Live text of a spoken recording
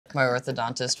My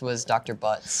orthodontist was Dr.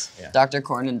 Butts. Yeah. Dr.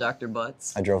 Korn and Dr.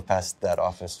 Butts. I drove past that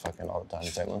office fucking all the time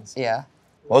in St. Louis. Yeah.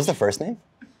 What was the first name?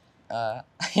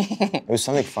 It was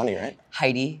something funny, right?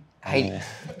 Heidi. Yeah.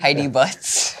 Heidi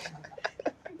Butts.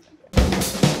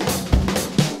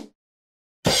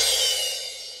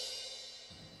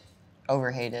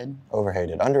 Overhated.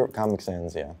 Overhated. Comic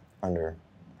Sans, yeah.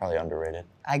 Probably underrated.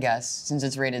 I guess, since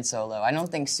it's rated so low. I don't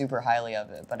think super highly of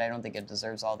it, but I don't think it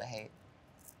deserves all the hate.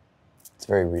 It's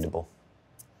very readable.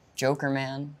 Joker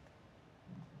Man.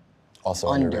 Also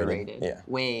Underrated. Yeah.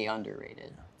 Way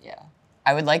underrated. Yeah.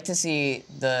 I would like to see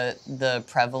the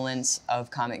prevalence of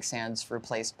Comic Sans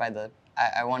replaced by the.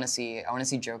 I want to see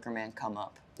Joker Man come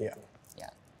up. Yeah. Yeah.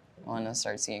 I want to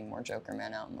start seeing more Joker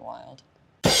Man out in the wild.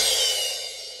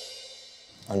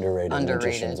 Underrated. Underrated.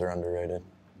 Magicians are underrated.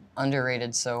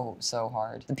 Underrated so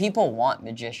hard. The people want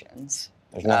magicians.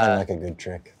 There's nothing like a good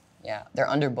trick. Yeah, they're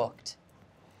underbooked.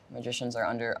 Magicians are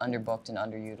underbooked and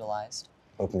underutilized.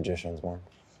 Book magicians more.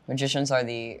 Magicians are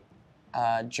the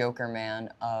Joker Man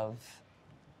of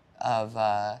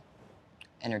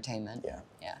entertainment. Yeah.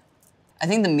 Yeah. I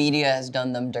think the media has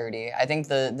done them dirty. I think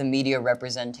the media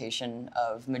representation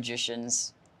of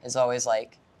magicians is always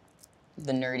like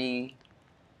the nerdy.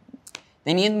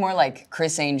 They need more like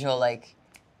Chris Angel, like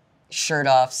shirt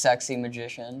off, sexy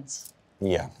magicians.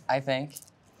 Yeah. I think.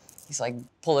 He's like,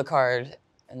 pull a card,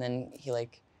 and then he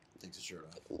like Takes his shirt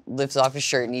off. lifts off his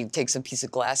shirt and he takes a piece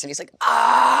of glass and he's like,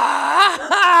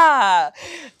 ah!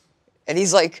 And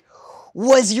he's like,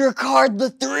 was your card the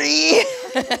 3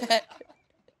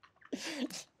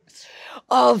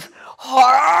 of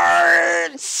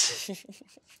hearts?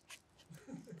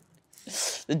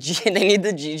 They need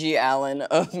the Gigi Allen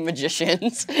of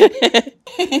magicians.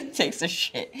 He takes a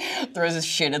shit, throws his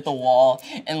shit at the wall,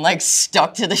 and like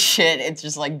stuck to the shit, it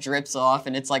just like drips off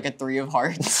and it's like a 3 of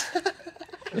hearts.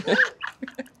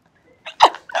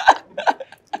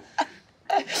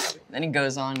 Then he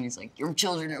goes on and he's like, your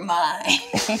children are mine.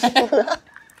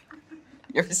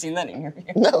 You ever seen that interview?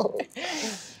 No.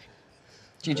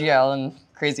 Gigi Allen,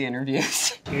 crazy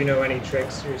interviews. Do you know any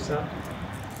tricks yourself?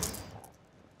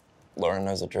 Lauren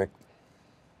knows a trick.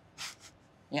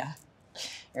 Yeah.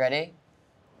 You ready?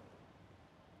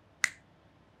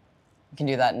 You can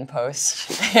do that in post.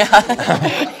 Yeah.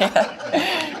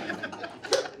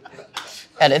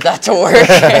 Edit that to work.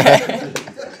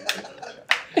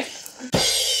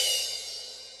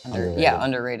 Underrated. Yeah,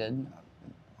 underrated.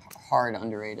 Hard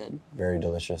underrated. Very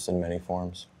delicious in many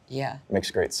forms. Yeah. Makes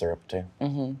great syrup too.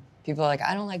 Mm-hmm. People are like,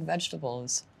 I don't like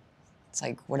vegetables. It's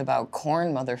like, what about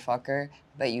corn, motherfucker?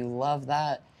 Bet you love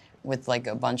that with like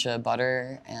a bunch of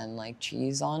butter and like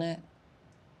cheese on it.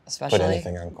 Especially. Put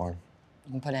anything on corn.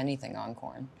 You can put anything on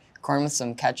corn. Corn with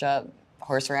some ketchup,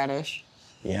 horseradish.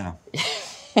 Yeah.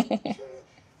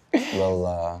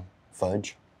 Little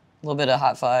fudge. A little bit of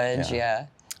hot fudge, Yeah. yeah.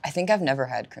 I think I've never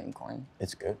had cream corn.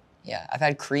 It's good. Yeah, I've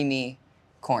had creamy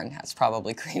corn. That's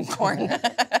probably cream corn.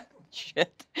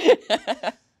 Shit.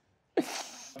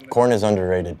 Corn is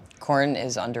underrated. Corn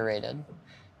is underrated.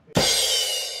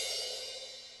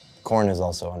 Corn is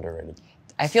also underrated.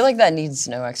 I feel like that needs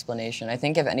no explanation. I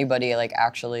think if anybody like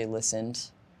actually listened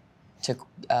to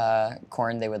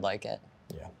Korn, they would like it.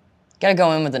 Yeah. Gotta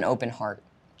go in with an open heart.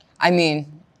 I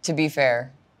mean, to be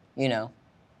fair, you know,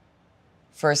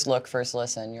 first look, first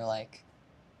listen, you're like,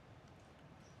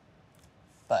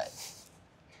 but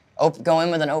go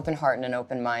in with an open heart and an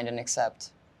open mind and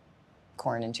accept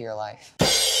Korn into your life.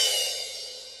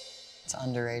 It's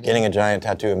underrated. Getting a giant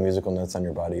tattoo of musical notes on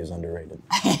your body is underrated.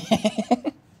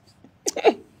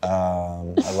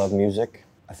 I love music.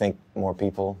 I think more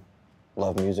people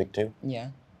love music too.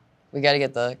 Yeah. We gotta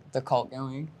get the cult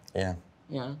going. Yeah.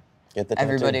 Yeah. Get the tattoo.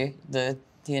 Everybody, the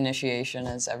initiation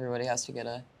is everybody has to get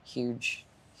a huge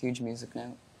music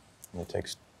note. It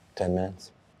takes 10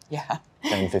 minutes. Yeah.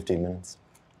 10, 15 minutes.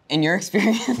 In your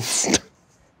experience?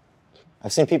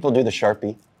 I've seen people do the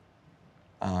Sharpie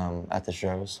at the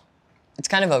shows. It's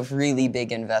kind of a really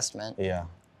big investment. Yeah.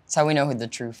 That's how we know who the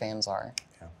true fans are.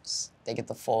 Yeah. They get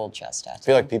the full chest tattoo. I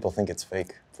feel like people think it's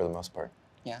fake for the most part.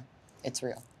 Yeah, it's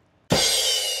real.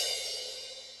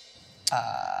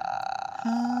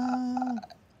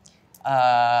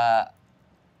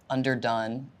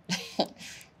 Underdone.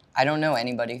 I don't know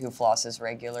anybody who flosses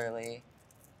regularly,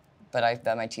 but I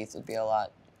bet my teeth would be a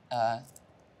lot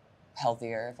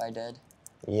healthier if I did.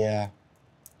 Yeah.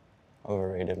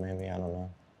 Overrated, maybe. I don't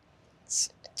know. It's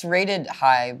rated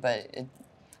high, but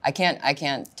I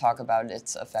can't talk about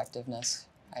its effectiveness.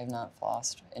 I have not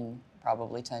flossed in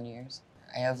probably 10 years.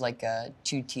 I have like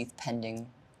 2 teeth pending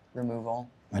removal.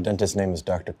 My dentist's name is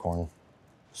Dr. Korn.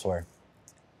 Swear.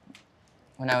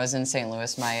 When I was in St.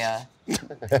 Louis, my my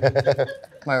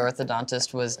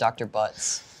orthodontist was Dr.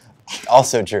 Butts.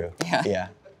 Also true. Yeah. Yeah.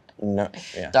 No.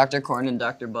 Yeah. Dr. Korn and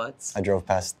Dr. Butts. I drove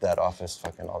past that office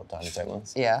fucking all the time in St.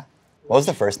 Louis. Yeah. What was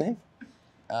the first name?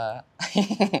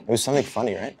 It was something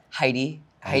funny, right? Heidi.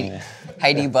 yeah.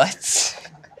 Heidi Butts.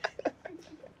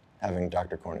 Having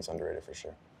Dr. Korn is underrated for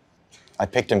sure. I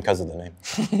picked him because of the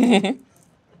name.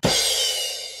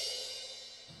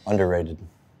 Underrated.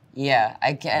 Yeah,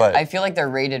 I feel like they're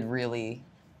rated really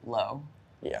low.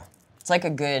 Yeah. It's like a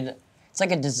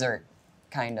dessert,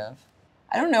 kind of.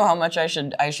 I don't know how much I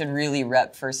should really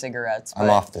rep for cigarettes. But I'm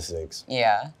off the cigs.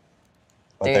 Yeah.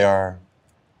 But they have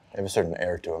a certain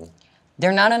air to them.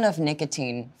 They're not enough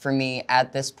nicotine for me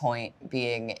at this point,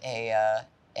 being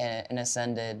an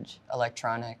ascended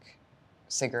electronic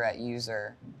cigarette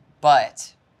user.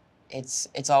 But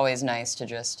it's always nice to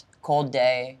just cold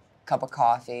day, cup of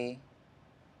coffee,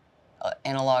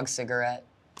 analog cigarette.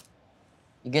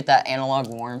 You get that analog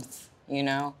warmth, you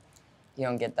know? You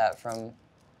don't get that from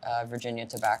Virginia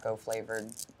tobacco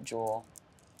flavored Juul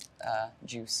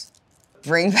juice.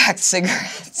 Bring back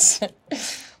cigarettes.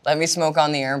 Let me smoke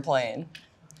on the airplane.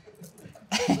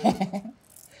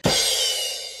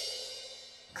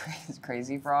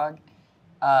 Crazy Frog?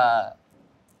 I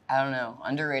don't know.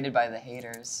 Underrated by the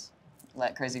haters.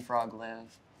 Let Crazy Frog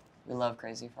live. We love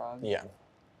Crazy Frog. Yeah.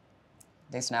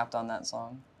 They snapped on that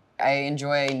song. I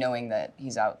enjoy knowing that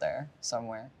he's out there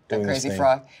somewhere. Doing That his Crazy thing.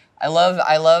 Frog. I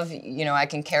love, you know, I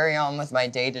can carry on with my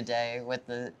day-to-day with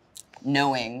the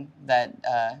knowing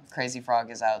that Crazy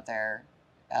Frog is out there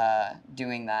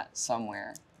doing that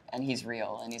somewhere. And he's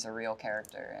real, and he's a real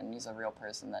character, and he's a real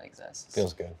person that exists.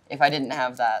 Feels good. If I didn't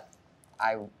have that,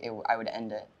 I would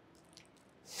end it.